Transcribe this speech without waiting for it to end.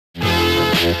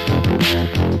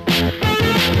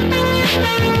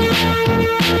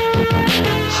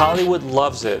Hollywood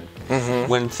loves it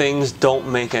when things don't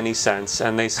make any sense,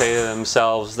 and they say to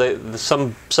themselves,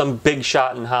 some big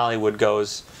shot in Hollywood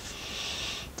goes,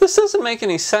 "This doesn't make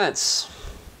any sense.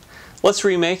 Let's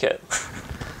remake it."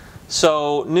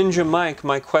 So, Ninja Mike,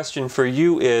 my question for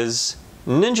you is,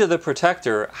 Ninja the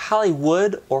Protector,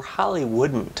 Hollywood or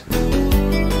Hollywouldn't?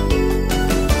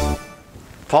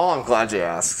 Paul, I'm glad you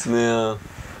asked. Yeah.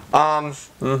 I'm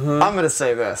going to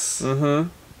say this.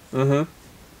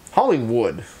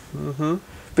 Hollywood.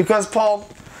 Because, Paul,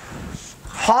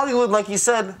 Hollywood, like you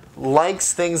said,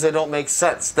 likes things that don't make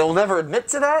sense. They'll never admit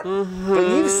to that, but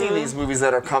you've seen these movies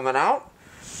that are coming out.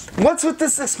 What's with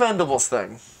this Expendables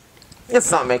thing? It's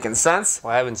not making sense.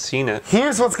 Well, I haven't seen it.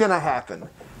 Here's what's going to happen.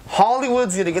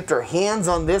 Hollywood's going to get their hands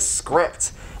on this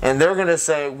script, and they're going to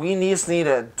say, we just need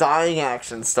a dying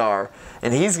action star,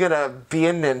 and he's going to be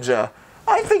a ninja.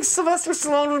 I think Sylvester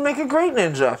Stallone would make a great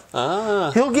ninja.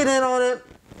 He'll get in on it.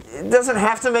 It doesn't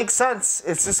have to make sense.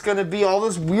 It's just going to be all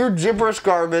this weird gibberish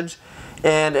garbage,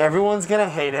 and everyone's going to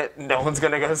hate it. No one's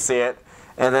going to go see it,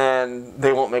 and then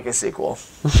they won't make a sequel.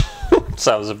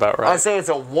 Sounds about right. I say it's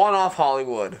a one-off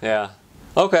Hollywood. Yeah.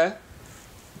 Okay.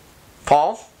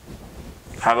 Paul,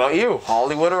 how about you?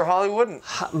 Hollywood or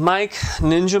Hollywouldn't? Mike,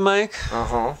 Ninja Mike?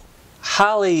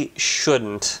 Holly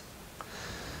shouldn't,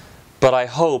 but I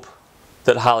hope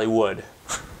that Hollywood.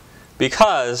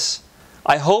 Because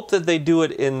I hope that they do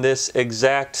it in this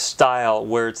exact style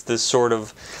where it's this sort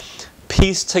of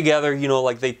pieced together, you know,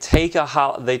 like they take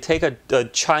a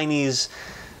Chinese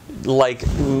like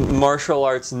martial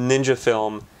arts ninja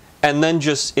film and then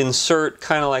just insert,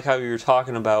 kind of like how you were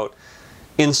talking about,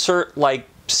 insert like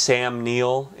Sam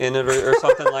Neill in it or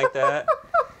something like that,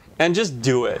 and just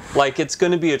do it. Like, it's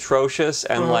going to be atrocious,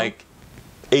 and like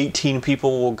 18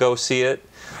 people will go see it.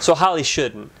 So Holly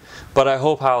shouldn't, but I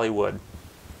hope Hollywood.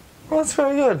 Well, that's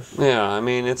very good. Yeah, I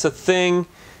mean, it's a thing,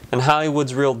 and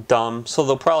Hollywood's real dumb, so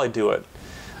they'll probably do it.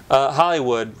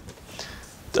 Hollywood,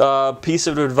 piece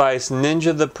of advice,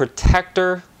 Ninja the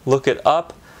Protector, look it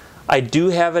up. I do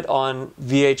have it on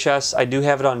VHS. I do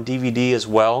have it on DVD as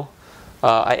well.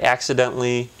 I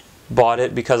accidentally bought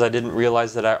it because I didn't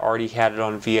realize that I already had it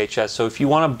on VHS. So if you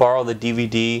want to borrow the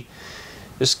DVD,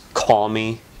 just call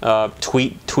me.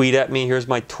 Tweet at me. Here's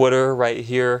my Twitter right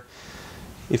here.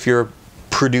 If you're a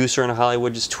producer in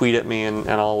Hollywood, just tweet at me and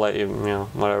I'll let you, you know,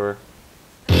 whatever.